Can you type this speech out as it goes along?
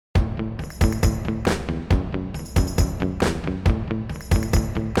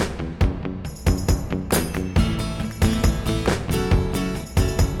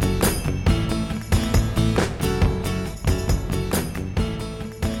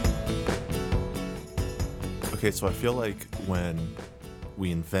Okay, so I feel like when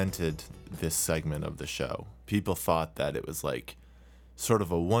we invented this segment of the show, people thought that it was like sort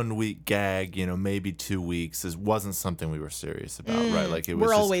of a 1 week gag, maybe 2 weeks. This wasn't something we were serious about, right? Like it was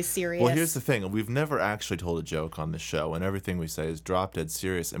We're just, always serious. Well, here's the thing. We've never actually told a joke on the show, and everything we say is drop dead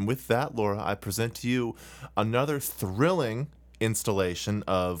serious. And with that, Laura, I present to you another thrilling installation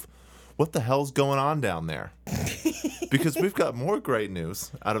of what the hell's going on down there. Because we've got more great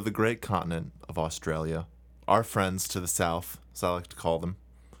news out of the great continent of Australia. Our friends to the south, as I like to call them.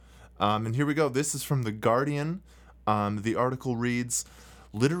 And here we go. This is from The Guardian. The article reads,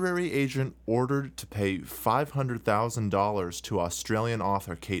 literary agent ordered to pay $500,000 to Australian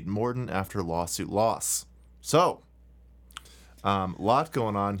author Kate Morton after lawsuit loss. So, lot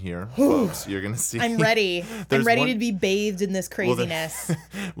going on here, folks. You're going to see. I'm ready. I'm ready to be bathed in this craziness.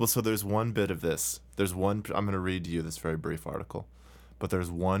 Well, so there's one bit of this. I'm going to read to you this very brief article. But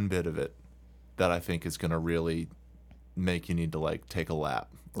there's one bit of it that I think is going to really make you need to, take a lap.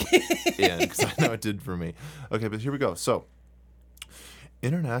 Because I know it did for me. Okay, but here we go. So,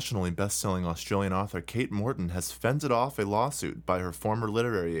 internationally best-selling Australian author Kate Morton has fended off a lawsuit by her former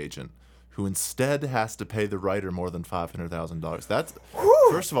literary agent, who instead has to pay the writer more than $500,000. That's,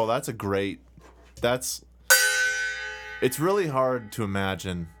 first of all, it's really hard to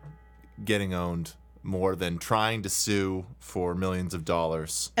imagine getting owned more than trying to sue for millions of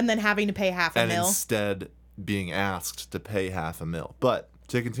dollars. And then having to pay $500,000. And instead being asked to pay $500,000. But,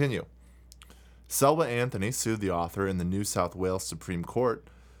 to continue, Selba Anthony sued the author in the New South Wales Supreme Court,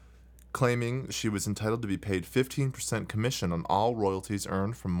 claiming she was entitled to be paid 15% commission on all royalties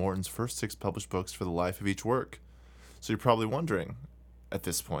earned from Morton's first 6 published books for the life of each work. So you're probably wondering, at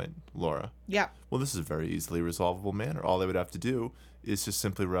this point, Laura. Yeah. Well, this is a very easily resolvable matter. All they would have to do is just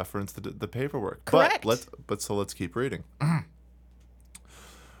simply reference the paperwork. Correct. But let's keep reading.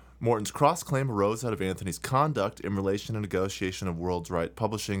 Morton's cross-claim arose out of Anthony's conduct in relation to negotiation of world's right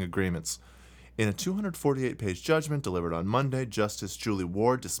publishing agreements. In a 248-page judgment delivered on Monday, Justice Julie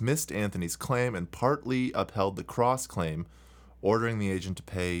Ward dismissed Anthony's claim and partly upheld the cross-claim, ordering the agent to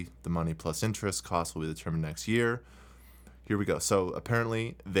pay the money plus interest. Costs will be determined next year. Here we go. So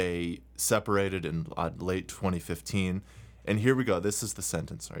apparently they separated in late 2015. And here we go. This is the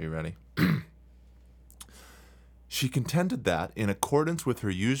sentence. Are you ready? She contended that, in accordance with her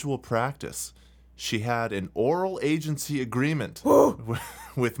usual practice, she had an oral agency agreement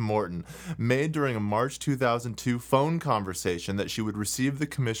with Morton made during a March 2002 phone conversation that she would receive the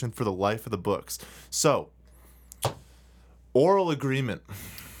commission for the life of the books. So, oral agreement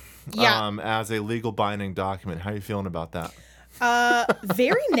as a legal binding document. How are you feeling about that?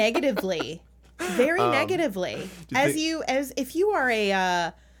 Very negatively. Very negatively. If you are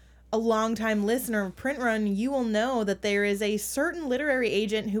a longtime listener of Print Run, you will know that there is a certain literary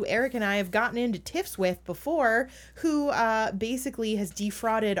agent who Eric and I have gotten into tiffs with before, who basically has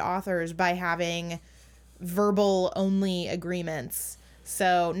defrauded authors by having verbal only agreements.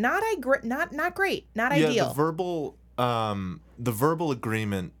 So not great, not ideal. Yeah, the verbal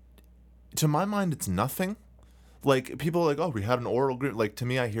agreement, to my mind, it's nothing. Like, people are like, oh, we had an oral agreement. Like, to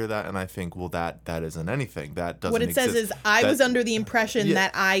me, I hear that and I think, well, that isn't anything. That doesn't exist. What it says is, I was under the impression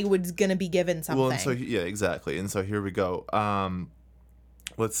that I was going to be given something. Well, and so, yeah, exactly. And so here we go.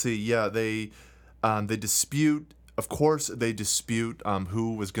 Let's see. Yeah, they dispute. Of course, they dispute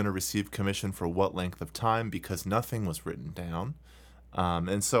who was going to receive commission for what length of time, because nothing was written down.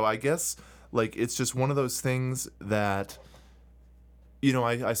 And so I guess, it's just one of those things that,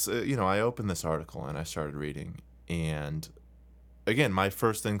 I opened this article and I started reading. And again, my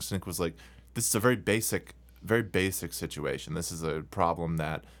first instinct was this is a very basic situation. This is a problem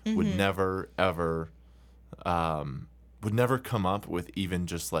that would never, ever, would never come up with even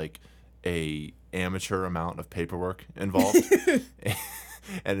just a amateur amount of paperwork involved.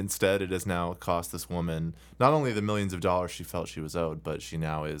 And instead, it has now cost this woman not only the millions of dollars she felt she was owed, but she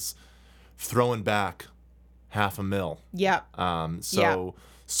now is throwing back $500,000. Yeah.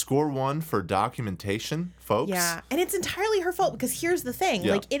 Score one for documentation, folks. Yeah, and it's entirely her fault, because here's the thing.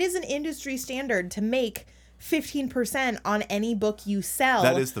 Yeah. It is an industry standard to make 15% on any book you sell.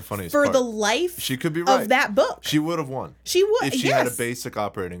 That is the funniest for part. the life she could be right. of that book. She would have won. She would, if she had a basic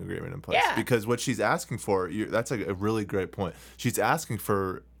operating agreement in place. Yeah. Because what she's asking for, that's a really great point. She's asking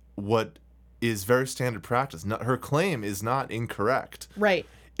for what is very standard practice. Her claim is not incorrect. Right.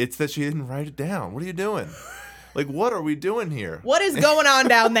 It's that she didn't write it down. What are you doing? Like, what are we doing here? What is going on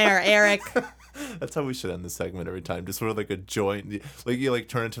down there, Eric? That's how we should end the segment every time. Just sort of like a joint, like you like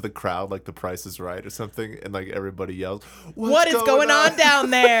turn into the crowd, like The Price is Right or something, and like everybody yells, What is going on down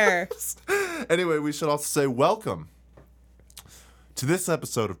there? Anyway, we should also say welcome to this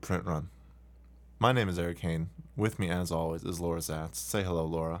episode of Print Run. My name is Eric Hain. With me, as always, is Laura Zatz. Say hello,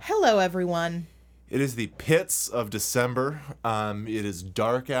 Laura. Hello, everyone. It is the pits of December. It is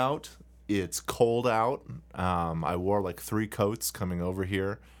dark out. It's cold out. I wore like 3 coats coming over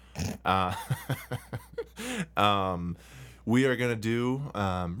here. We are going to do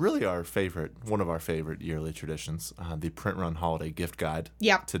really one of our favorite yearly traditions, the Print Run Holiday Gift Guide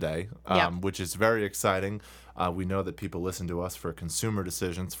today, which is very exciting. We know that people listen to us for consumer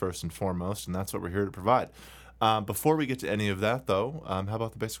decisions first and foremost, and that's what we're here to provide. Before we get to any of that, though, how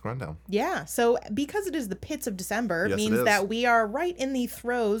about the basic rundown? Yeah, so because it is the pits of December, Yes, means that we are right in the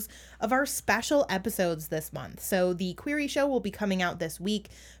throes of our special episodes this month. So the Query Show will be coming out this week.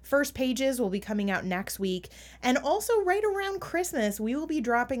 First Pages will be coming out next week. And also right around Christmas, we will be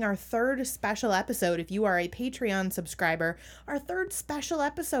dropping our 3rd special episode. If you are a Patreon subscriber, our 3rd special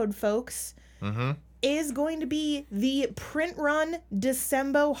episode, folks, is going to be the Print Run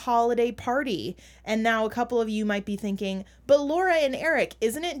December holiday party. And now a couple of you might be thinking, but Laura and Eric,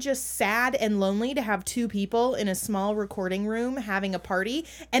 isn't it just sad and lonely to have 2 people in a small recording room having a party?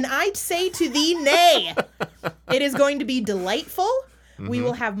 And I'd say to thee, nay. It is going to be delightful. We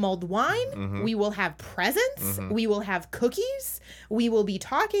will have mulled wine. We will have presents. We will have cookies. We will be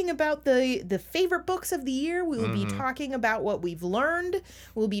talking about the favorite books of the year. We will be talking about what we've learned.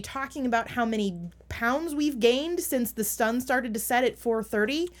 We'll be talking about how many pounds we've gained since the sun started to set at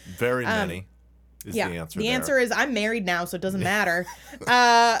 4:30. Very many is the answer. The answer is I'm married now, so it doesn't matter.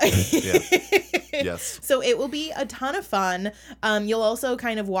 Yes. So it will be a ton of fun. You'll also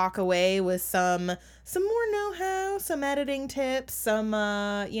kind of walk away with some more know-how, some editing tips, some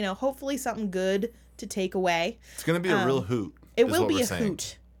hopefully something good to take away. It's going to be a real hoot. It will be a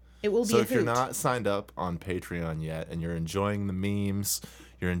hoot. It will be a hoot. So if you're not signed up on Patreon yet and you're enjoying the memes,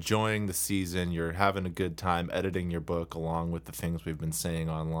 you're enjoying the season, you're having a good time editing your book along with the things we've been saying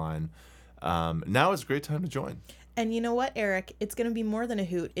online, now is a great time to join. And you know what, Eric? It's going to be more than a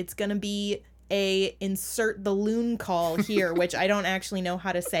hoot. It's going to be a insert the loon call here, which I don't actually know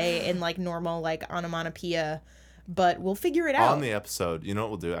how to say in like normal like onomatopoeia, but we'll figure it out. On the episode, you know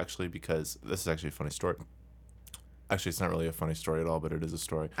what we'll do actually, because this is actually a funny story. Actually, it's not really a funny story at all, but it is a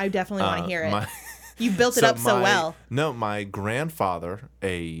story. I definitely want to hear it. You built it up so well. No, my grandfather,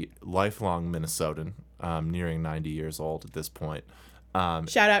 a lifelong Minnesotan, nearing 90 years old at this point.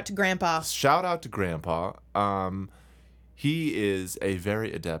 Shout out to Grandpa. Shout out to Grandpa. He is a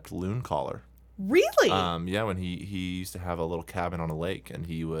very adept loon caller. Really? Yeah, when he used to have a little cabin on a lake, and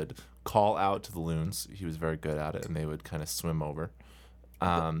he would call out to the loons. He was very good at it, and they would kind of swim over.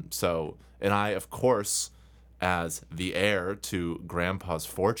 And I, of course, as the heir to Grandpa's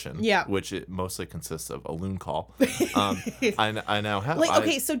fortune, which it mostly consists of a loon call, I now have.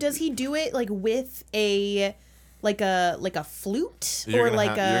 So does he do it like with a flute you're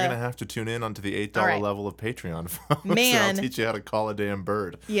gonna have to tune in onto the $8 level of Patreon, folks. Man, I'll teach you how to call a damn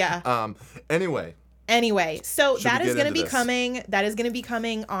bird. Yeah. Anyway, so that is going to be coming. That is going to be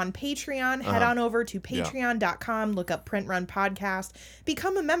coming on Patreon. Head on over to patreon.com. Look up Print Run Podcast.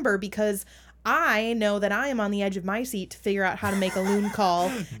 Become a member, because I know that I am on the edge of my seat to figure out how to make a loon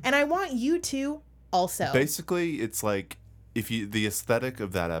call, and I want you to also. Basically, it's like, the aesthetic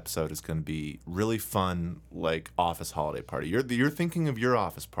of that episode is going to be really fun, like office holiday party. You're thinking of your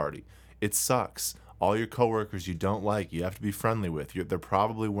office party. It sucks. All your coworkers you don't like, you have to be friendly with. They're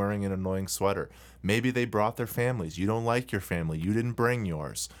probably wearing an annoying sweater. Maybe they brought their families. You don't like your family. You didn't bring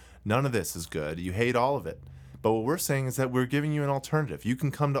yours. None of this is good. You hate all of it. But what we're saying is that we're giving you an alternative. You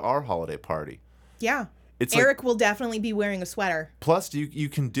can come to our holiday party. Yeah. Eric will definitely be wearing a sweater. Plus, you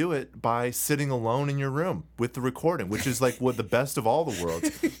can do it by sitting alone in your room with the recording, which is like the best of all the worlds.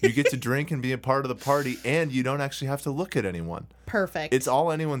 You get to drink and be a part of the party, and you don't actually have to look at anyone. Perfect. It's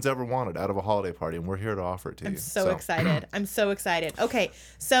all anyone's ever wanted out of a holiday party, and we're here to offer it to you. I'm so excited. I'm so excited. Okay,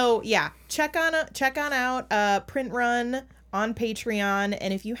 so yeah, check on out Print Run on Patreon,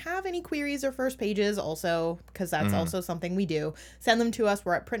 and if you have any queries or first pages also, because that's also something we do, send them to us.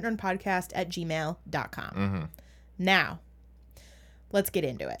 We're at printrunpodcast@gmail.com. Now, let's get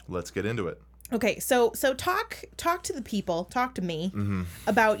into it. Okay, so talk to the people, talk to me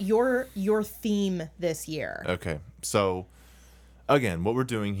about your theme this year. Okay, so again, what we're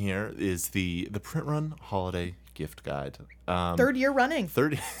doing here is the Print Run Holiday Gift Guide. 3rd year running.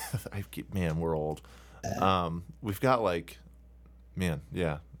 Man, we're old. We've got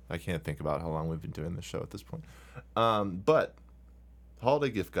I can't think about how long we've been doing this show at this point. But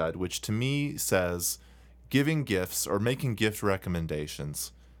holiday gift guide, which to me says giving gifts or making gift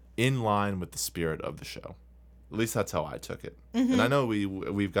recommendations in line with the spirit of the show. At least that's how I took it. Mm-hmm. And I know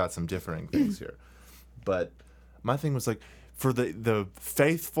we've got some differing things here. But my thing was like, for the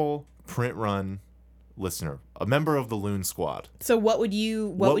faithful print run listener, a member of the Loon Squad. So what would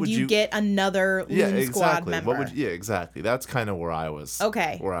you get another Loon Squad member? Exactly. That's kind of where I was.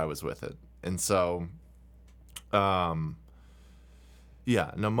 Okay. Where I was with it. And so, most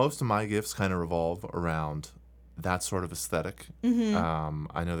of my gifts kind of revolve around that sort of aesthetic. Mm-hmm.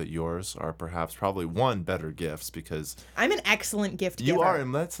 I know that yours are probably better gifts because I'm an excellent gift giver. you are,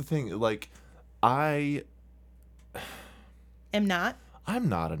 and that's the thing. Like, I am not. I'm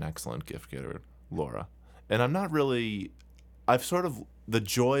not an excellent gift giver, Laura, and I'm not really. I've sort of the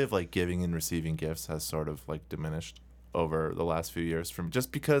joy of like giving and receiving gifts has sort of like diminished over the last few years from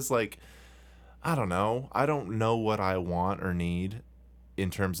just because like I don't know what I want or need in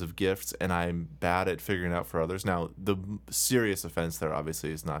terms of gifts, and I'm bad at figuring out for others. Now, the serious offense there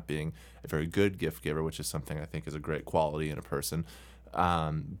obviously is not being a very good gift giver, which is something I think is a great quality in a person.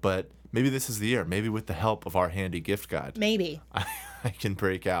 But maybe this is the year. Maybe with the help of our handy gift guide, maybe I can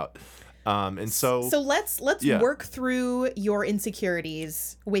break out. And so let's work through your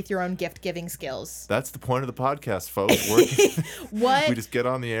insecurities with your own gift giving skills. That's the point of the podcast, folks. We just get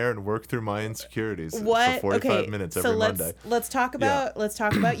on the air and work through my insecurities for 45 minutes every Monday. Let's talk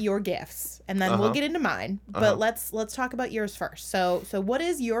about your gifts, and then we'll get into mine. But let's talk about yours first. So what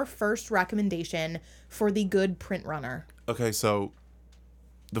is your first recommendation for the good print runner? Okay, so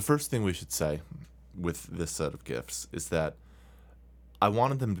the first thing we should say with this set of gifts is that I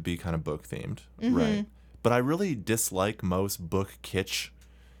wanted them to be kind of book themed, right? But I really dislike most book kitsch.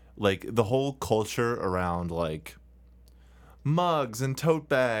 Like the whole culture around like mugs and tote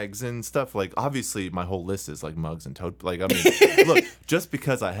bags and stuff. Like obviously my whole list is like mugs and tote. Like I mean, look, just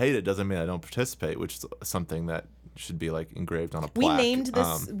because I hate it doesn't mean I don't participate, which is something that should be like engraved on a plaque. We named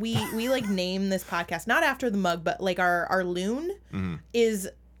this. We like named this podcast not after the mug, but like our loon is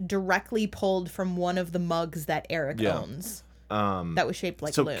directly pulled from one of the mugs that Eric owns. That was shaped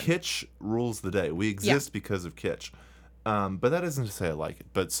like a loon. So kitsch rules the day. We exist because of kitsch. But that isn't to say I like it.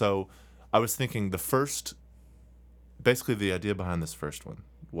 But so I was thinking basically the idea behind this first one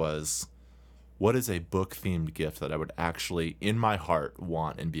was, what is a book-themed gift that I would actually, in my heart,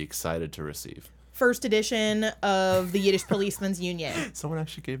 want and be excited to receive? First edition of the Yiddish Policeman's Union. Someone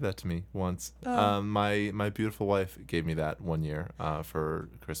actually gave that to me once. My beautiful wife gave me that one year for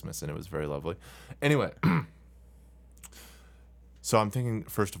Christmas, and it was very lovely. Anyway... So I'm thinking,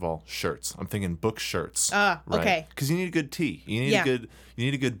 first of all, shirts. I'm thinking book shirts. Right? Okay. Because you need a good tee. You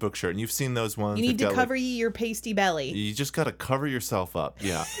need a good book shirt, and you've seen those ones. You need to cover your pasty belly. You just got to cover yourself up.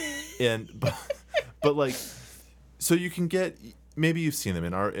 Yeah. but like, so you can get. Maybe you've seen them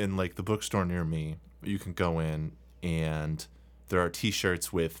in like the bookstore near me. You can go in and there are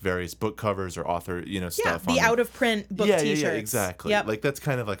T-shirts with various book covers or author, stuff. Yeah, the out-of-print book T-shirts. Yeah, exactly. Yep. Like that's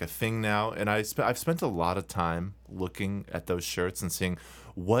kind of like a thing now, and I've spent a lot of time looking at those shirts and seeing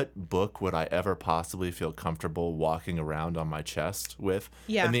what book would I ever possibly feel comfortable walking around on my chest with.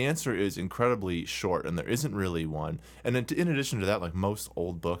 Yeah. And the answer is incredibly short, and there isn't really one. And in addition to that, like most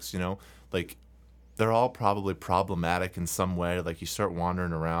old books, like they're all probably problematic in some way. Like you start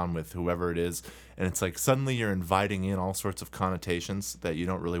wandering around with whoever it is, and it's like suddenly you're inviting in all sorts of connotations that you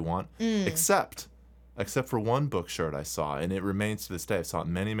don't really want. Except for one book shirt I saw, and it remains to this day. I saw it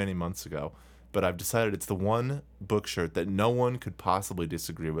many, many months ago, but I've decided it's the one book shirt that no one could possibly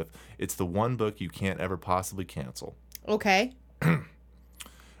disagree with. It's the one book you can't ever possibly cancel. Okay. And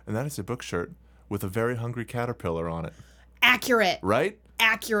that is a book shirt with a very hungry caterpillar on it. Accurate. Right?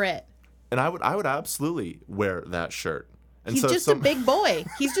 Accurate. And I would absolutely wear that shirt. And He's just a big boy.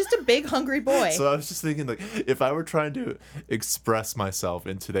 He's just a big hungry boy. So I was just thinking, like, if I were trying to express myself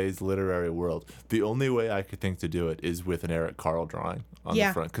in today's literary world, the only way I could think to do it is with an Eric Carle drawing on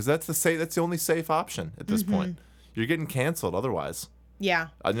the front, because that's the only safe option at this point. You're getting canceled otherwise. Yeah.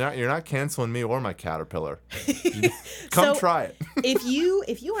 You're not canceling me or my caterpillar. Come try it.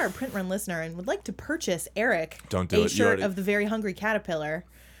 if you are a Print Run listener and would like to purchase Eric a shirt of the very hungry caterpillar,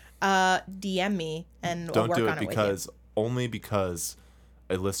 DM me and I'll work on it with you. Don't do it only because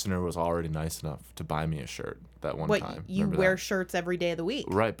a listener was already nice enough to buy me a shirt that one time. You wear shirts every day of the week.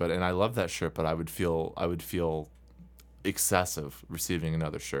 Right, and I love that shirt, but I would feel excessive receiving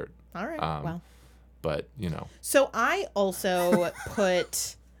another shirt. All right. But, So I also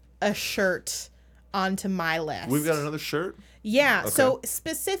put a shirt onto my list. We've got another shirt? Yeah. Okay. So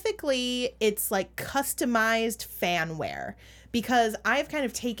specifically, it's like customized fan wear. because I've kind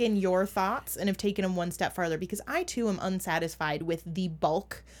of taken your thoughts and have taken them one step farther, because I too am unsatisfied with the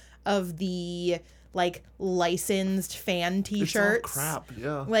bulk of the like licensed fan t-shirts. It's all crap,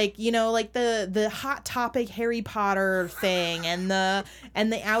 yeah. Like, you know, like the Hot Topic Harry Potter thing and the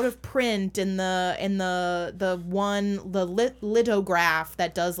out of print and the lithograph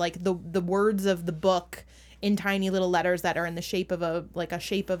that does like the words of the book in tiny little letters that are in the shape of a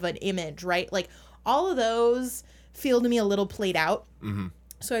shape of an image, right? Like all of those feel to me a little played out. Mm-hmm.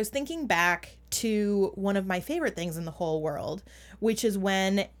 So I was thinking back to one of my favorite things in the whole world, which is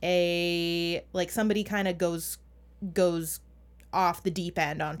when somebody kind of goes off the deep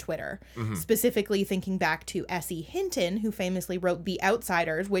end on Twitter. Mm-hmm. Specifically thinking back to S.E. Hinton, who famously wrote The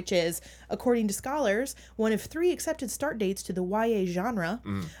Outsiders, which is, according to scholars, one of 3 accepted start dates to the YA genre.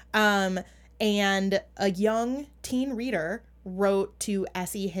 And a young teen reader wrote to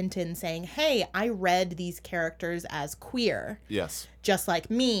S.E. Hinton saying, hey, I read these characters as queer. Yes. Just like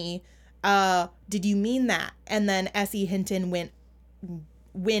me. Did you mean that? And then S.E. Hinton went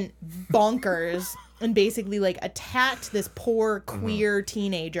bonkers and basically like attacked this poor queer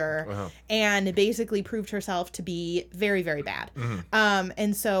teenager and basically proved herself to be very, very bad.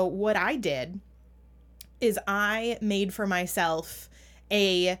 And so what I did is I made for myself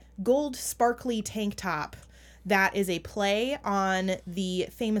a gold sparkly tank top that is a play on the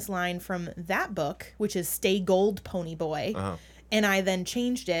famous line from that book, which is Stay Gold, Pony Boy. And I then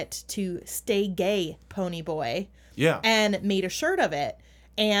changed it to Stay Gay, Pony Boy. Yeah. And made a shirt of it.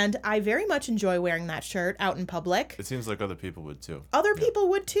 And I very much enjoy wearing that shirt out in public. It seems like other people would too. Other people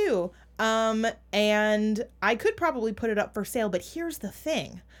would too. And I could probably put it up for sale, but here's the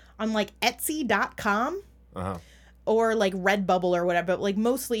thing. On like Etsy.com or like Redbubble or whatever, but like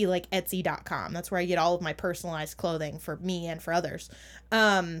mostly like Etsy.com. That's where I get all of my personalized clothing for me and for others.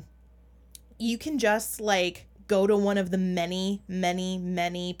 You can just like go to one of the many, many,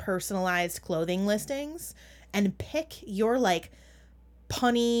 many personalized clothing listings and pick your like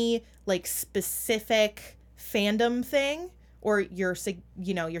punny, like specific fandom thing, or your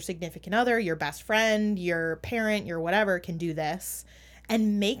significant other, your best friend, your parent, your whatever can do this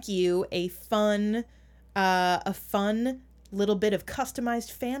and make you a fun little bit of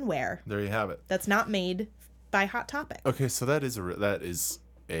customized fan wear. There you have it. That's not made by Hot Topic. Okay, so that is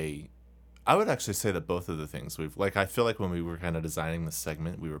a I would actually say that both of the things I feel like when we were kind of designing this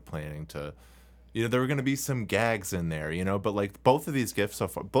segment, we were planning to, there were going to be some gags in there, but like both of these gifts so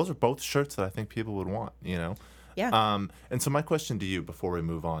far, those are both shirts that I think people would want, Yeah. And so my question to you before we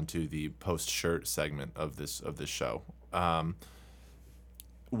move on to the post shirt segment of this show,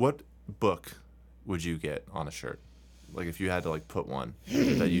 what book would you get on a shirt? Like if you had to like put one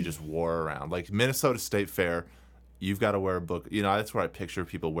that you just wore around, like Minnesota State Fair, you've got to wear a book. That's where I picture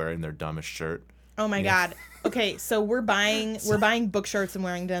people wearing their dumbest shirt. Oh my God. Okay, so we're buying book shirts and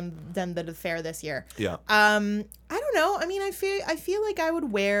wearing them to the fair this year. Yeah. I don't know. I mean, I feel like I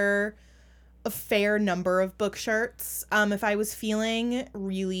would wear a fair number of book shirts. If I was feeling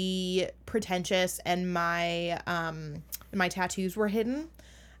really pretentious and my tattoos were hidden,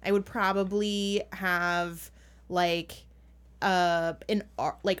 I would probably have like art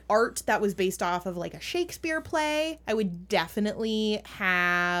that was based off of like a Shakespeare play. I would definitely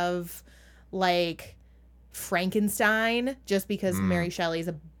have like Frankenstein, just because Mary Shelley's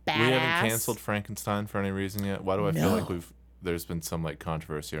a badass. We haven't canceled Frankenstein for any reason yet. Why do I feel like there's been some like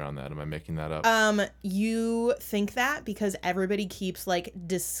controversy around that? Am I making that up? You think that because everybody keeps like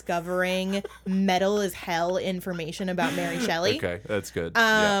discovering metal as hell information about Mary Shelley. Okay, that's good.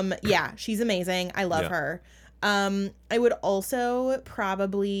 Yeah, she's amazing. I love her. I would also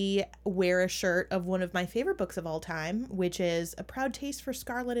probably wear a shirt of one of my favorite books of all time, which is A Proud Taste for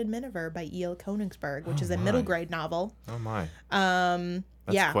Scarlet and Miniver by E.L. Konigsberg, which is a middle grade novel. Oh my.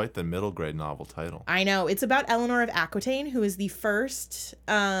 That's quite the middle grade novel title. I know. It's about Eleanor of Aquitaine, who is the first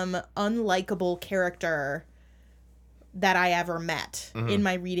unlikable character that I ever met in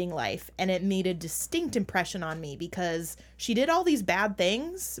my reading life. And it made a distinct impression on me because she did all these bad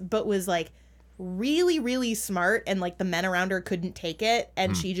things, but was like really, really smart, and like the men around her couldn't take it,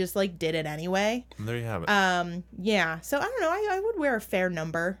 and she just like did it anyway. And there you have it. Yeah. So I don't know. I would wear a fair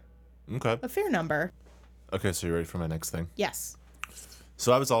number. Okay. A fair number. Okay, so you ready for my next thing? Yes.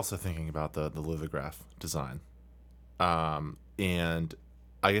 So I was also thinking about the lithograph design. And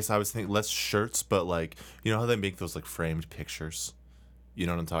I guess I was thinking less shirts, but like, you know how they make those like framed pictures? You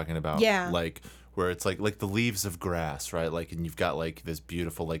know what I'm talking about? Yeah. Like where it's like the leaves of grass, right? Like, and you've got like this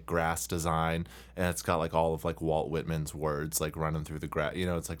beautiful like grass design, and it's got like all of like Walt Whitman's words like running through the grass.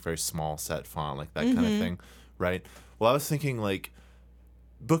 It's like very small set font, like that kind of thing, right? Well, I was thinking like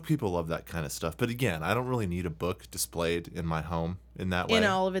book people love that kind of stuff. But again, I don't really need a book displayed in my home in that way. In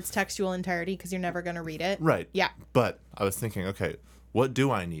all of its textual entirety, because you're never going to read it. Right. Yeah. But I was thinking, okay, what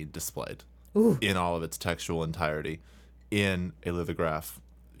do I need displayed in all of its textual entirety in a lithograph,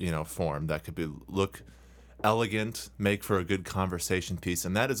 form that could look elegant, make for a good conversation piece,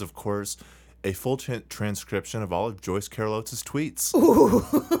 and that is, of course, a full transcription of all of Joyce Carol Oates' tweets.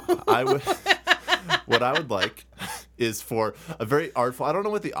 What I would like is for a very artful. I don't know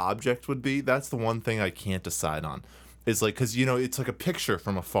what the object would be. That's the one thing I can't decide on. Is like, because it's like a picture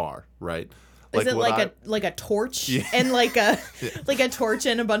from afar, right? Is it like a torch and like a torch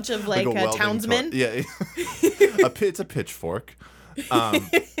and a bunch of like townsmen? Yeah, it's a pitchfork,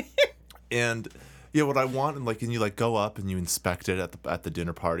 and what I want, and you go up and you inspect it at the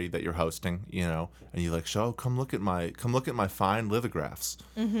dinner party that you're hosting, and you show, come look at my fine lithographs,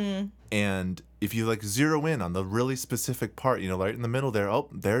 and if you zero in on the really specific part, right in the middle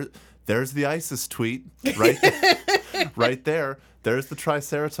there, there's the ISIS tweet right there, right there. There's the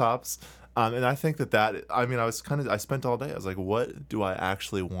Triceratops. And I think I spent all day. I was like, what do I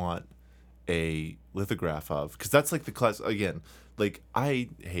actually want a lithograph of? Because that's the class, again, I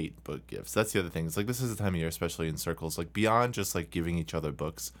hate book gifts. That's the other thing. It's this is the time of year, especially in circles, beyond just giving each other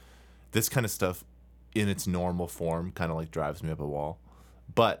books, this kind of stuff in its normal form kind of drives me up a wall.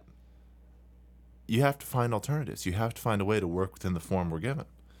 But you have to find alternatives. You have to find a way to work within the form we're given.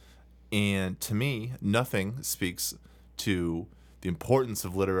 And to me, nothing speaks to the importance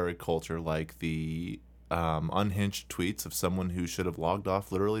of literary culture like the unhinged tweets of someone who should have logged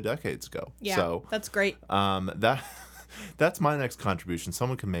off literally decades ago. Yeah, so that's great. That's my next contribution.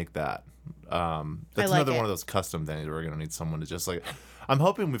 Someone can make that. That's another one of those custom things where we're going to need someone to just I'm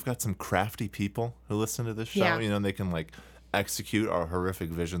hoping we've got some crafty people who listen to this show, and they can execute our horrific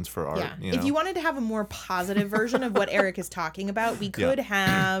visions for art. Yeah. If you wanted to have a more positive version of what Eric is talking about, we could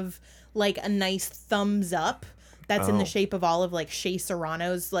have a nice thumbs up that's in the shape of all of Shea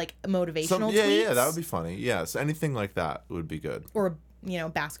Serrano's motivational tweets. Yeah, that would be funny. Yes, anything like that would be good. Or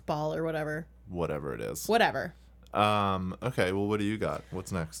basketball or whatever. Whatever it is. Whatever. Okay, well, what do you got?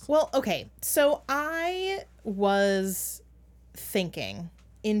 What's next? Well, okay. So I was thinking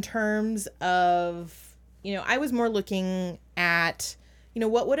in terms of, I was more looking at,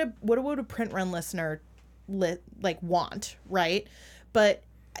 what would a print run listener want, right? But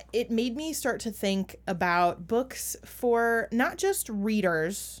it made me start to think about books for not just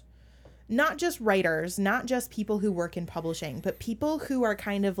readers, not just writers, not just people who work in publishing, but people who are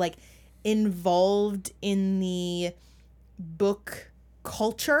kind of involved in the book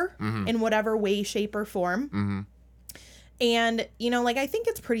culture in whatever way, shape, or form. Mm-hmm. And, I think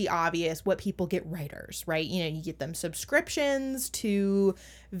it's pretty obvious what people get writers, right? You get them subscriptions to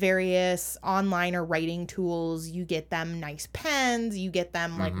various online or writing tools. You get them nice pens. You get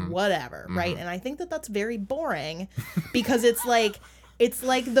them whatever, right? And I think that that's very boring because it's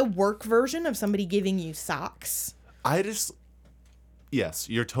the work version of somebody giving you socks. Yes,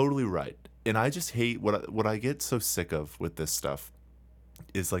 you're totally right. And I just hate what I get so sick of with this stuff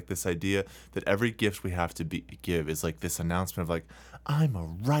is this idea that every gift we have to give is this announcement of I'm a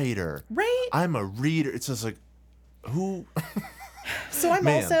writer. Right. I'm a reader. It's just who? So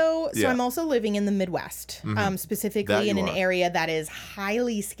I'm also living in the Midwest, specifically in an area that is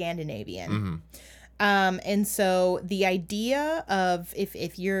highly Scandinavian. And so the idea of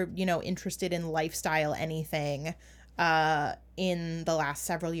if you're, interested in lifestyle anything, in the last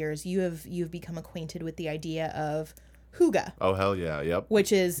several years, you've become acquainted with the idea of hygge. Oh, hell yeah. Yep.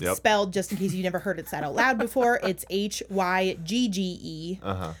 Which is spelled, just in case you never heard it said out loud before, it's Hygge.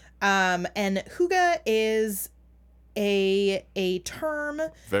 Uh-huh. And hygge is a term.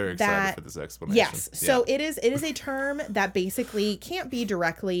 Very excited for this explanation. Yes. So it is a term that basically can't be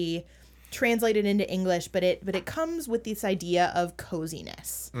directly translated into English, but it comes with this idea of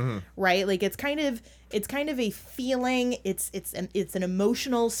coziness, right? It's kind of a feeling. It's an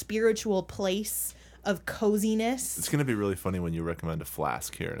emotional, spiritual place of coziness. It's gonna be really funny when you recommend a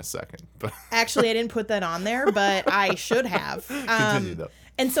flask here in a second. But actually, I didn't put that on there, but I should have. Continue though.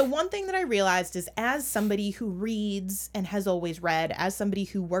 And so one thing that I realized is, as somebody who reads and has always read, as somebody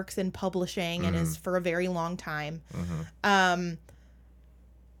who works in publishing and is for a very long time,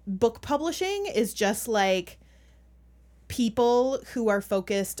 book publishing is just people who are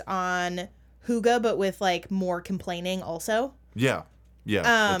focused on hygge, but with more complaining also. Yeah. Yeah,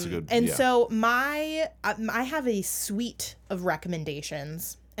 that's a good. And so I have a suite of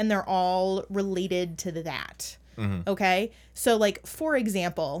recommendations, and they're all related to that. Okay, so for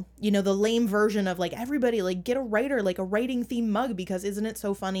example, the lame version of everybody get a writer, a writing theme mug, because isn't it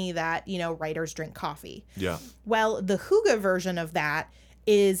so funny that writers drink coffee? Yeah. Well, the hygge version of that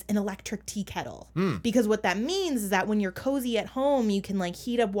is an electric tea kettle. Because what that means is that when you're cozy at home, you can like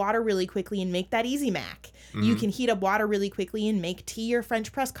heat up water really quickly and make that Easy Mac. You can heat up water really quickly and make tea or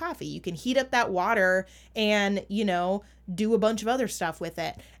French press coffee. You can heat up that water and, you know, do a bunch of other stuff with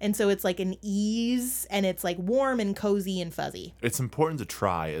it. And so it's like an ease, and it's like warm and cozy and fuzzy. It's important to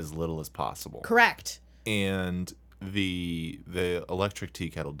try as little as possible. Correct. And the electric tea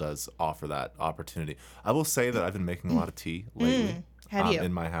kettle does offer that opportunity. I will say that I've been making a lot of tea lately. Have you?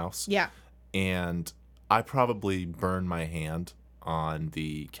 In my house. Yeah. And I probably burn my hand on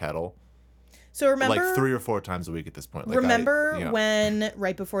the kettle So remember, like 3 or 4 times a week at this point. Like when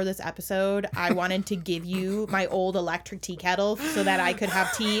right before this episode, I wanted to give you my old electric tea kettle so that I could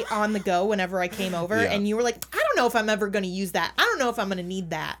have tea on the go whenever I came over, and you were like, I don't know if I'm ever going to use that. I don't know if I'm going to need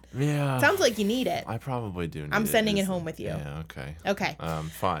that. Yeah. Sounds like you need it. I probably do need I'm sending it home with you. Yeah, okay. Okay.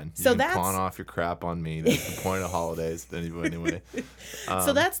 Fine. So you can that's pawn off your crap on me. That's the point of holidays. Anyway.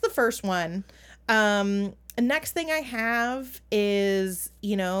 So that's the first one. Next thing I have is,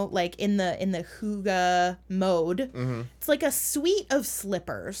 you know, like in the hygge mode, it's like a suite of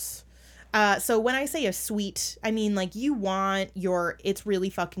slippers. So when I say a suite, I mean like you want your it's really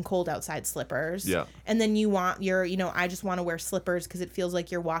fucking cold outside slippers. Yeah. And then you want your, you know, I just want to wear slippers because it feels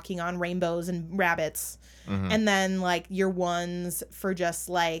like you're walking on rainbows and rabbits. And then like your ones for just,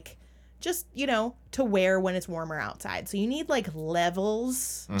 you know, to wear when it's warmer outside. So you need like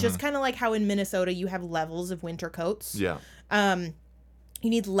levels, just kind of like how in Minnesota you have levels of winter coats. Yeah. You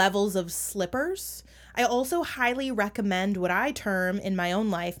need levels of slippers. I also highly recommend what I term in my own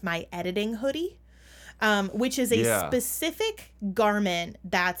life my editing hoodie, which is a specific garment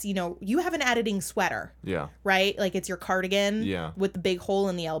that's, you know, you have an editing sweater. Yeah. Right? Like it's your cardigan with the big hole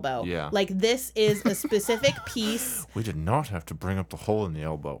in the elbow. Yeah. Like this is a specific piece. We did not have to bring up the hole in the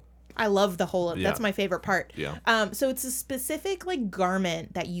elbow. I love the whole. That's my favorite part. Yeah. So it's a specific like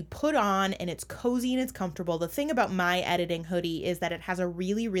garment that you put on, and it's cozy and it's comfortable. The thing about my editing hoodie is that it has a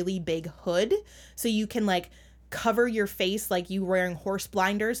really, really big hood, so you can like cover your face like you wearing horse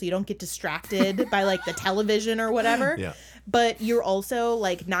blinders, so you don't get distracted by like the television or whatever. Yeah. But you're also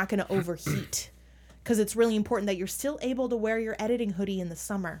like not going to overheat, because it's really important that you're still able to wear your editing hoodie in the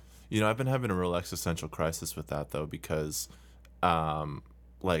summer. You know, I've been having a real existential crisis with that though, because,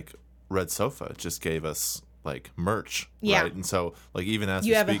 like Red Sofa just gave us like merch, right? And so like even as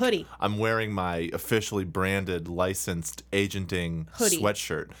you have a hoodie, I'm wearing my officially branded licensed agenting hoodie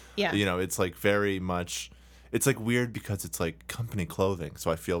sweatshirt. Yeah. You know, it's like very much, it's like weird because it's like company clothing, so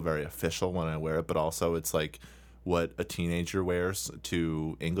I feel very official when I wear it, but also it's like what a teenager wears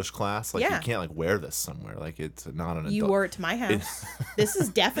to English class. Like you can't like wear this somewhere. Like it's not an adult. You wore it to my house. This is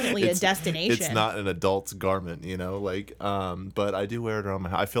definitely a destination. It's not an adult's garment, you know, like but I do wear it around my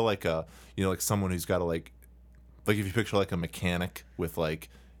house. I feel like you know, like someone who's got to like if you picture like a mechanic with like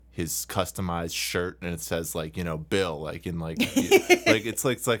his customized shirt and it says like, you know, Bill, like in like like it's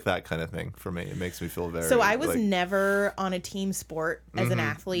like that kind of thing for me. It makes me feel very. So I was never on a team sport as an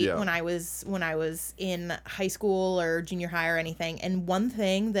athlete when I was in high school or junior high or anything. And one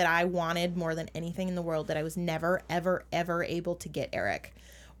thing that I wanted more than anything in the world that I was never ever ever able to get, Eric,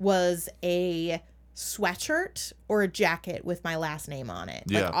 was a sweatshirt or a jacket with my last name on it,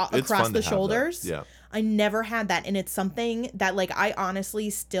 like across the shoulders. Yeah. I never had that, and it's something that like I honestly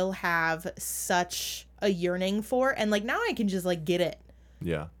still have such a yearning for, and like now I can just like get it.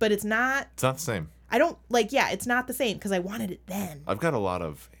 Yeah. But it's not the same. I don't like it's not the same because I wanted it then. I've got a lot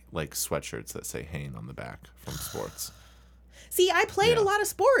of like sweatshirts that say Hain on the back from sports. See, I played a lot of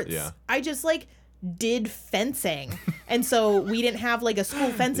sports. Yeah. I just like did fencing. And so we didn't have like a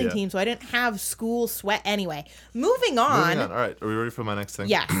school fencing team, so I didn't have school sweat. Anyway, moving on. All right. Are we ready for my next thing?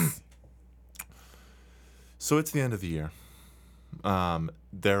 Yes. So it's the end of the year.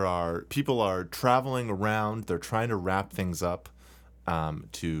 People are traveling around. They're trying to wrap things up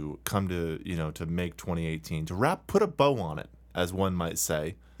to come to, you know, to make 2018, put a bow on it, as one might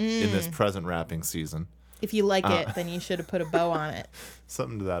say, in this present wrapping season. If you like it, then you should have put a bow on it.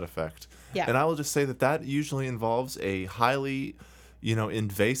 Something to that effect. Yeah. And I will just say that usually involves a highly, you know,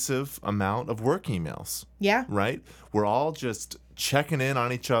 invasive amount of work emails. Yeah. Right? We're all just checking in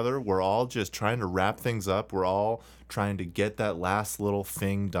on each other. We're all just trying to wrap things up. We're all trying to get that last little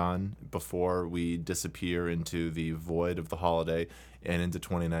thing done before we disappear into the void of the holiday and into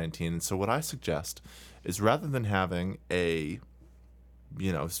 2019. And so what I suggest is rather than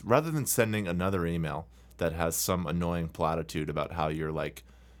sending another email that has some annoying platitude about how you're like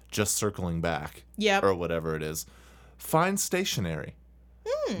just circling back or whatever it is, find stationery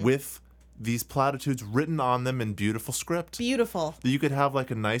with these platitudes written on them in beautiful script. Beautiful. You could have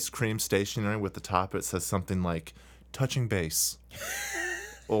like a nice cream stationery with the top it says something like touching base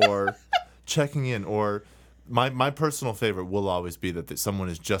or checking in, or my personal favorite will always be that someone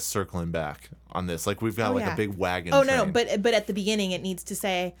is just circling back on this. Like we've got a big wagon Oh, train. no, but at the beginning it needs to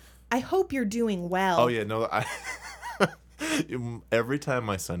say, I hope you're doing well. Oh, yeah, no, every time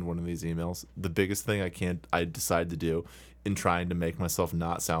I send one of these emails, the biggest thing I decide to do in trying to make myself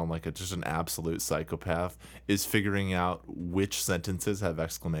not sound like just an absolute psychopath is figuring out which sentences have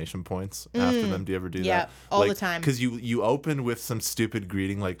exclamation points after them. Do you ever do that? Yeah, all the time. Because you open with some stupid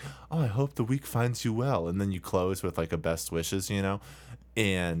greeting like, oh, I hope the week finds you well. And then you close with like a best wishes,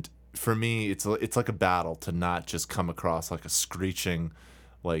 And for me, it's like a battle to not just come across like a screeching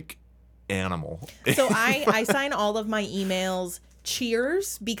like animal. So I sign all of my emails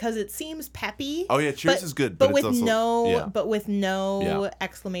cheers because it seems peppy. Oh yeah, cheers is good, but it's with also, no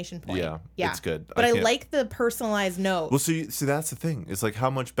exclamation point. Yeah, it's good. But I like the personalized note. Well, see, that's the thing. It's like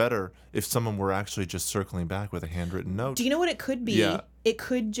how much better if someone were actually just circling back with a handwritten note. Do you know what it could be? Yeah. It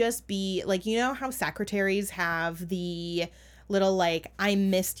could just be like, how secretaries have the little like I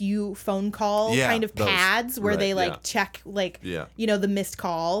missed you phone call kind of pads where they check the missed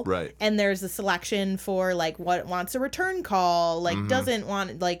call, right? And there's a selection for like what wants a return call, like doesn't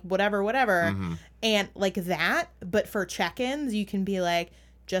want like whatever, and like that. But for check-ins, you can be like,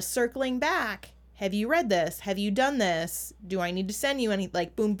 just circling back. Have you read this? Have you done this? Do I need to send you any?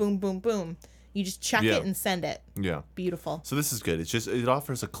 Like boom, boom, boom, boom. You just check it and send it. Yeah. Beautiful. So this is good. It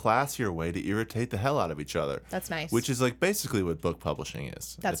offers a classier way to irritate the hell out of each other. That's nice. Which is like basically what book publishing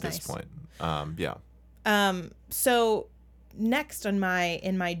is at this point. Yeah. So next in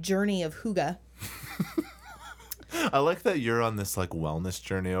my journey of hygge. I like that you're on this like wellness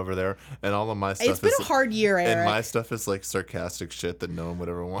journey over there, and all of my stuff. It's been a hard year, Eric. And my stuff is like sarcastic shit that no one would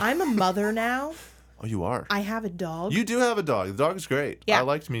ever want. I'm a mother now. Oh, you are? I have a dog. You do have a dog. The dog is great. Yeah. I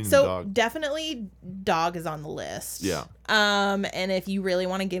liked meeting the dog. So definitely dog is on the list. Yeah. And if you really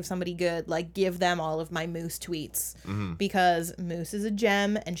want to give somebody good, like give them all of my Moose tweets. Because Moose is a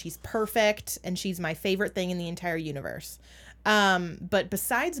gem and she's perfect and she's my favorite thing in the entire universe. But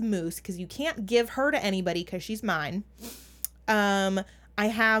besides Moose, because you can't give her to anybody because she's mine, I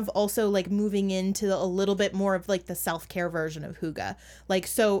have also like moving into a little bit more of like the self-care version of hygge. Like,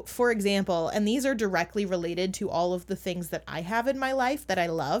 so for example, and these are directly related to all of the things that I have in my life that I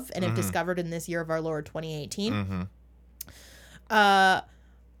love and have discovered in this year of our Lord 2018.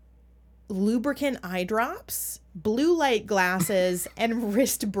 Lubricant eye drops, blue light glasses, and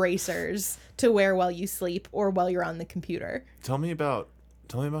wrist bracers to wear while you sleep or while you're on the computer. Tell me about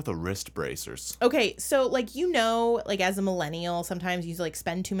the wrist bracers. Okay, so like like as a millennial, sometimes you like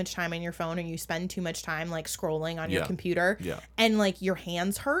spend too much time on your phone or you spend too much time like scrolling on your computer. Yeah. And like your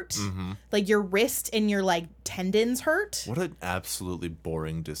hands hurt. Like your wrist and your like tendons hurt. What an absolutely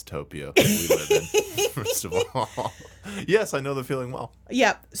boring dystopia we live in. First of all. Yes, I know the feeling well.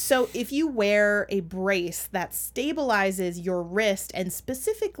 Yep. So if you wear a brace that stabilizes your wrist and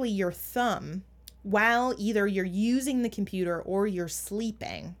specifically your thumb while either you're using the computer or you're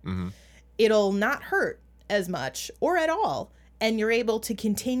sleeping, it'll not hurt as much or at all. And you're able to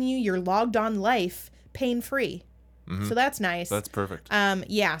continue your logged on life pain-free. So that's nice. That's perfect.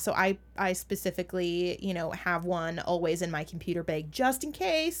 Yeah. So I specifically, have one always in my computer bag just in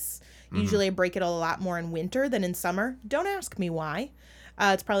case. Usually I break it a lot more in winter than in summer. Don't ask me why.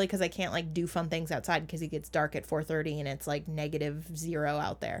 It's probably because I can't like do fun things outside because it gets dark at 4:30 and it's like -0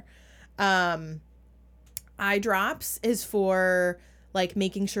 out there. Eye drops is for like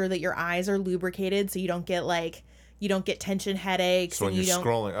making sure that your eyes are lubricated so you don't get tension headaches. So when you're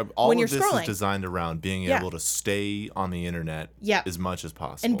scrolling, this is designed around being able to stay on the internet as much as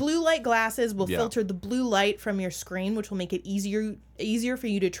possible. And blue light glasses will filter the blue light from your screen, which will make it easier for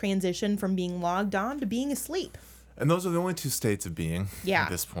you to transition from being logged on to being asleep. And those are the only two states of being at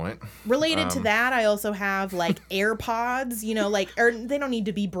this point. Related to that, I also have like AirPods, or they don't need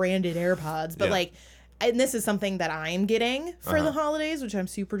to be branded AirPods, but and this is something that I am getting for the holidays, which I'm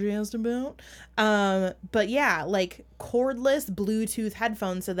super jazzed about. But yeah, like cordless Bluetooth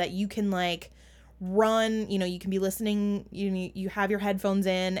headphones so that you can like run, you can be listening, you have your headphones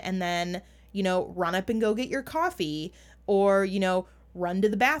in and then, run up and go get your coffee or, run to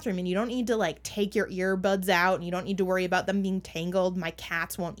the bathroom and you don't need to like take your earbuds out and you don't need to worry about them being tangled. My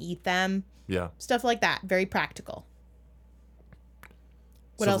cats won't eat them. Yeah. Stuff like that. Very practical.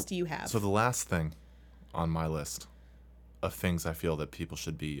 What else do you have? So the last thing on my list of things I feel that people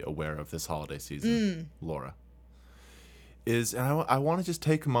should be aware of this holiday season, Laura, is, and I want to just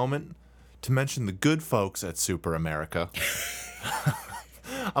take a moment to mention the good folks at Super America.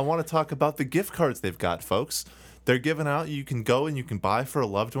 I want to talk about the gift cards they've got, folks. They're giving out. You can go and you can buy for a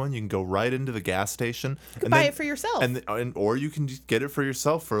loved one. You can go right into the gas station. You can buy it for yourself. Or you can just get it for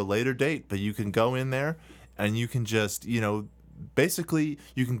yourself for a later date. But you can go in there and you can just, basically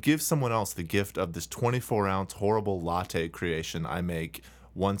you can give someone else the gift of this 24-ounce horrible latte creation I make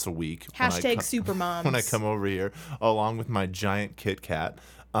once a week. #Supermoms. When I come over here, along with my giant Kit Kat.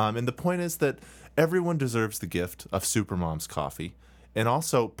 And the point is that everyone deserves the gift of Supermom's coffee. And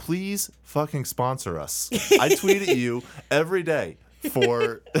also, please fucking sponsor us. I tweet at you every day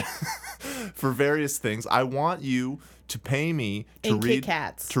for for various things. I want you to pay me to read Kit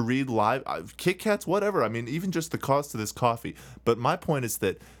Kats. To read live Kit Kats, whatever. I mean, even just the cost of this coffee. But my point is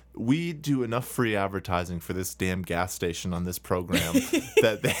that we do enough free advertising for this damn gas station on this program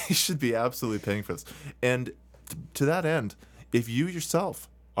that they should be absolutely paying for this. And to that end, if you yourself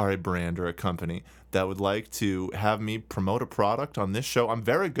are a brand or a company that would like to have me promote a product on this show, I'm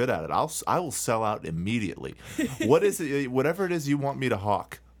very good at it. I will sell out immediately. What is it? Whatever it is you want me to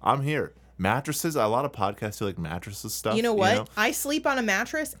hawk, I'm here. Mattresses. A lot of podcasts do like mattresses stuff. You know what? I sleep on a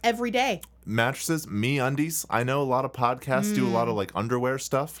mattress every day. Mattresses, MeUndies. I know a lot of podcasts do a lot of like underwear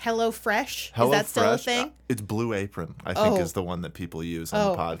stuff. HelloFresh. Is that still a thing? It's Blue Apron, I think, is the one that people use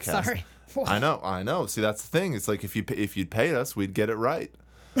on the podcast. Sorry. I know. See, that's the thing. It's like if you'd paid us, we'd get it right.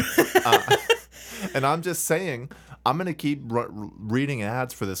 And I'm just saying, I'm going to keep reading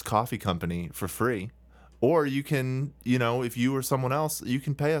ads for this coffee company for free. Or you can, if you or someone else, you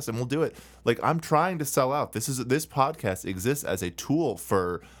can pay us and we'll do it. Like, I'm trying to sell out. This podcast exists as a tool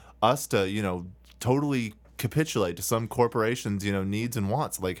for us to, totally capitulate to some corporation's, needs and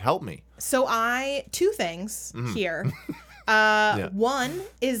wants. Like, help me. So two things here. One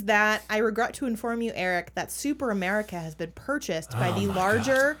is that I regret to inform you, Eric, that Super America has been purchased by the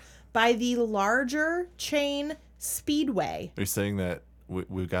larger chain Speedway. Are you saying that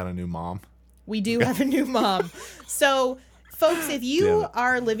we've got a new mom? We do have a new mom. So, folks, if you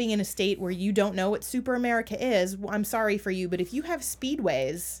are living in a state where you don't know what Super America is, I'm sorry for you, but if you have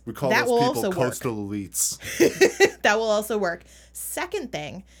Speedways, we call that those will people also coastal work. elites. That will also work. Second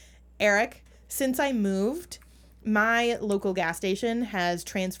thing, Eric, since I moved, my local gas station has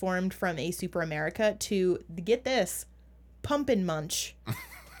transformed from a Super America to, get this, Pump and Munch.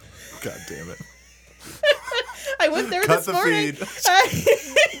 God damn it. I went there Cut this morning. Feed.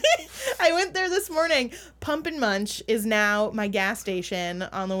 I went there this morning. Pump and Munch is now my gas station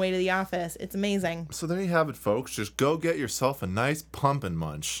on the way to the office. It's amazing. So there you have it, folks. Just go get yourself a nice Pump and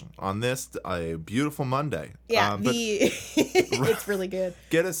Munch on this a beautiful Monday. Yeah, it's really good.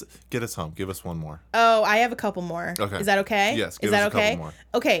 Get us home. Give us one more. Oh, I have a couple more. Okay. Is that okay? Yes. Is that okay? A couple more.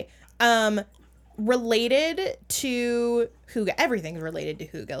 Okay. Related to Hygge. Everything's related to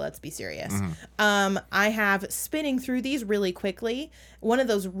Hygge, let's be serious. I have, spinning through these really quickly, one of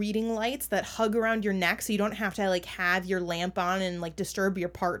those reading lights that hug around your neck so you don't have to like have your lamp on and like disturb your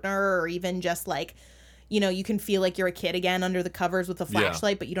partner, or even just like, you can feel like you're a kid again under the covers with a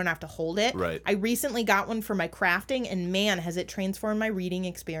flashlight, but you don't have to hold it. Right. I recently got one for my crafting, and man, has it transformed my reading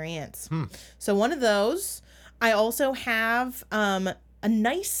experience. So one of those. I also have a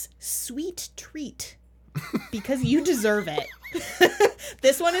nice sweet treat because you deserve it.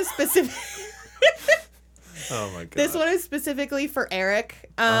 This one is specific. Oh my god. This one is specifically for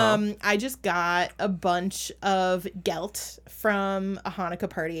Eric. I just got a bunch of gelt from a Hanukkah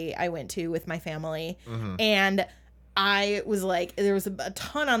party I went to with my family, and I was like, there was a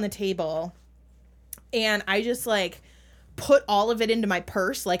ton on the table, and I just like put all of it into my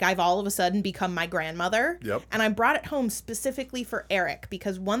purse, like I've all of a sudden become my grandmother. Yep. And I brought it home specifically for Eric,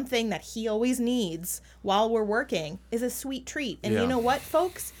 because one thing that he always needs while we're working is a sweet treat. And you know what,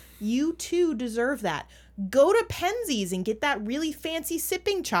 folks? You too deserve that. Go to Penzies and get that really fancy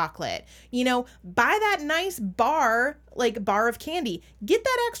sipping chocolate. Buy that nice bar of candy. Get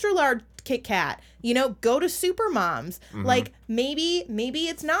that extra large Kit Kat. Go to Supermoms. Like maybe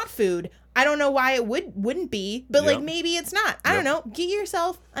it's not food. I don't know why it wouldn't be, but like maybe it's not. I don't know. Get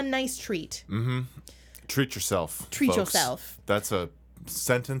yourself a nice treat. Treat yourself. Treat folks. yourself. That's a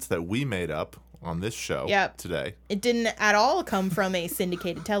sentence that we made up on this show today. It didn't at all come from a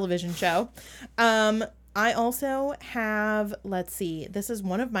syndicated television show. I also have, let's see, this is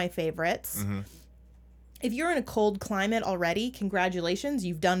one of my favorites. If you're in a cold climate already, congratulations,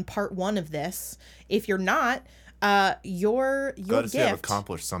 you've done part 1 of this. If you're not, your Glad to gift. say I've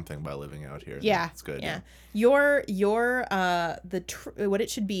accomplished something by living out here. Yeah, it's good. Yeah, what it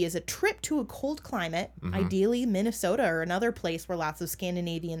should be is a trip to a cold climate, ideally Minnesota or another place where lots of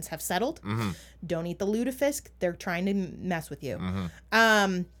Scandinavians have settled. Don't eat the lutefisk; they're trying to mess with you.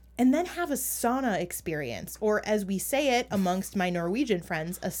 And then have a sauna experience, or as we say it amongst my Norwegian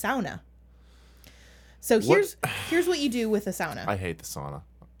friends, a sauna. So here's what you do with a sauna. I hate the sauna.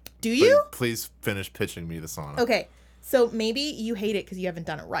 Do you? Please finish pitching me the sauna. Okay. So maybe you hate it because you haven't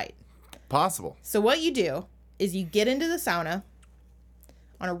done it right. Possible. So what you do is you get into the sauna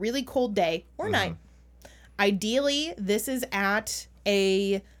on a really cold day or night. Ideally, this is at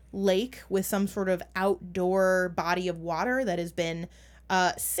a lake with some sort of outdoor body of water that has been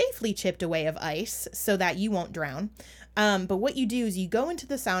safely chipped away of ice so that you won't drown. But what you do is you go into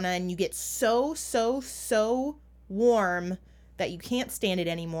the sauna and you get so warm that you can't stand it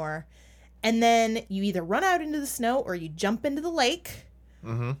anymore. And then you either run out into the snow or you jump into the lake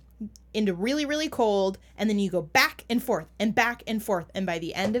into really, really cold. And then you go back and forth and back and forth. And by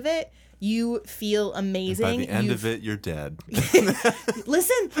the end of it, you feel amazing. And by the end of it, you're dead.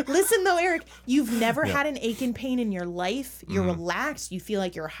 Listen though, Eric, you've never had an ache and pain in your life. You're relaxed. You feel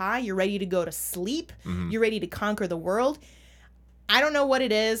like you're high. You're ready to go to sleep. You're ready to conquer the world. I don't know what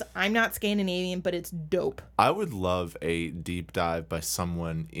it is. I'm not Scandinavian, but it's dope. I would love a deep dive by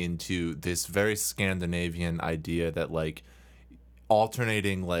someone into this very Scandinavian idea that like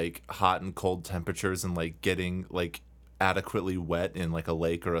alternating like hot and cold temperatures and like getting like adequately wet in like a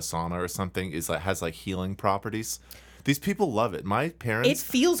lake or a sauna or something is like has like healing properties. These people love it. My parents, it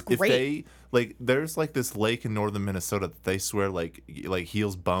feels great. If they like, there's like this lake in northern Minnesota that they swear like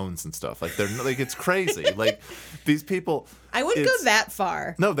heals bones and stuff. Like they're like it's crazy. Like these people. I wouldn't go that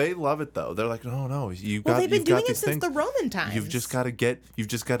far. No, they love it though. They're like, no, they've been doing it since the Roman times. You've just got to get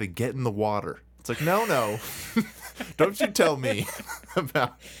in the water. It's like no. Don't you tell me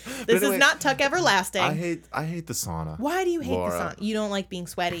about. This is not Tuck Everlasting. I hate the sauna. Why do you hate Laura? the sauna? You don't like being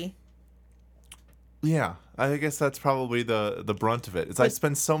sweaty. Yeah, I guess that's probably the brunt of it. It's I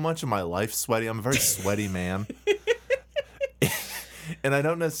spend so much of my life sweaty. I'm a very sweaty man. And I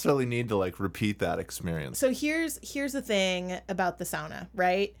don't necessarily need to like repeat that experience. So here's the thing about the sauna,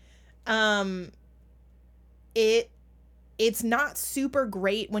 right? It's not super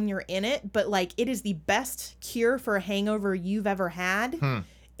great when you're in it, but like it is the best cure for a hangover you've ever had.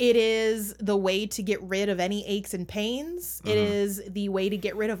 It is the way to get rid of any aches and pains. It is the way to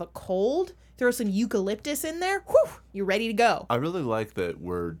get rid of a cold. Throw some eucalyptus in there. Whew, you're ready to go. I really like that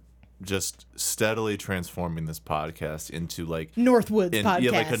we're just steadily transforming this podcast into like Northwoods podcast.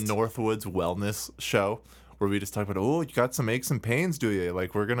 Yeah, like a Northwoods wellness show where we just talk about, oh, you got some aches and pains, do you?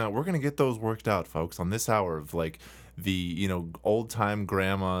 Like we're gonna get those worked out, folks, on this hour of like the old time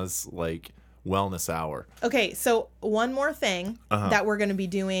grandma's like wellness hour. Okay, so one more thing that we're gonna be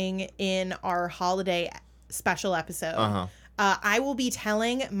doing in our holiday special episode. I will be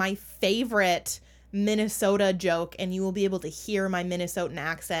telling my favorite Minnesota joke, and you will be able to hear my Minnesotan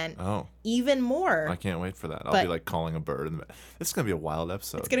accent even more. I can't wait for that. I'll be like calling a bird. This is going to be a wild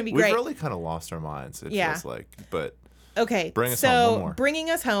episode. It's going to be great. We've really kind of lost our minds, it feels like. But bring us home one more. Bringing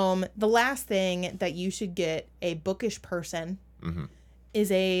us home, the last thing that you should get a bookish person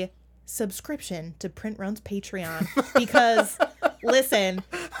is a subscription to Print Run's Patreon. Because, listen...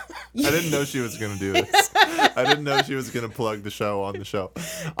 I didn't know she was going to do this. I didn't know she was going to plug the show on the show.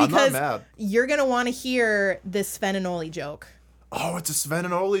 I'm not mad. You're going to want to hear this Sven and Ole joke. Oh, it's a Sven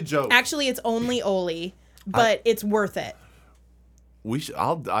and Ole joke. Actually, it's only Ole, but it's worth it.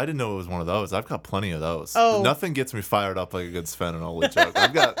 I didn't know it was one of those. I've got plenty of those. Oh. Nothing gets me fired up like a good Sven and Ole joke.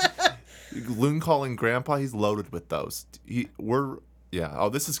 I've got Loon calling Grandpa. He's loaded with those. Yeah. Oh,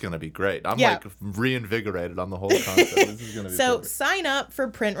 this is going to be great. I'm like reinvigorated on the whole concept. This is going to be So perfect. sign up for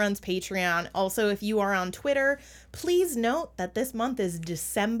Print Run's Patreon. Also, if you are on Twitter, please note that this month is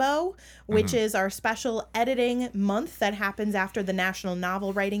Decembo, which is our special editing month that happens after the National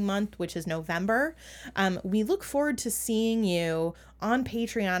Novel Writing Month, which is November. We look forward to seeing you on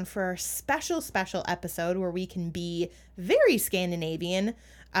Patreon for our special episode where we can be very Scandinavian.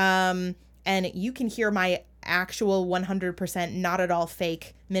 And you can hear my actual 100% not at all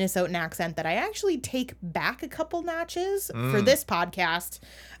fake Minnesotan accent that I actually take back a couple notches for this podcast.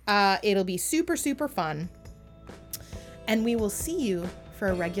 It'll be super fun, and we will see you for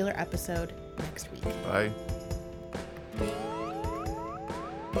a regular episode next week. Bye.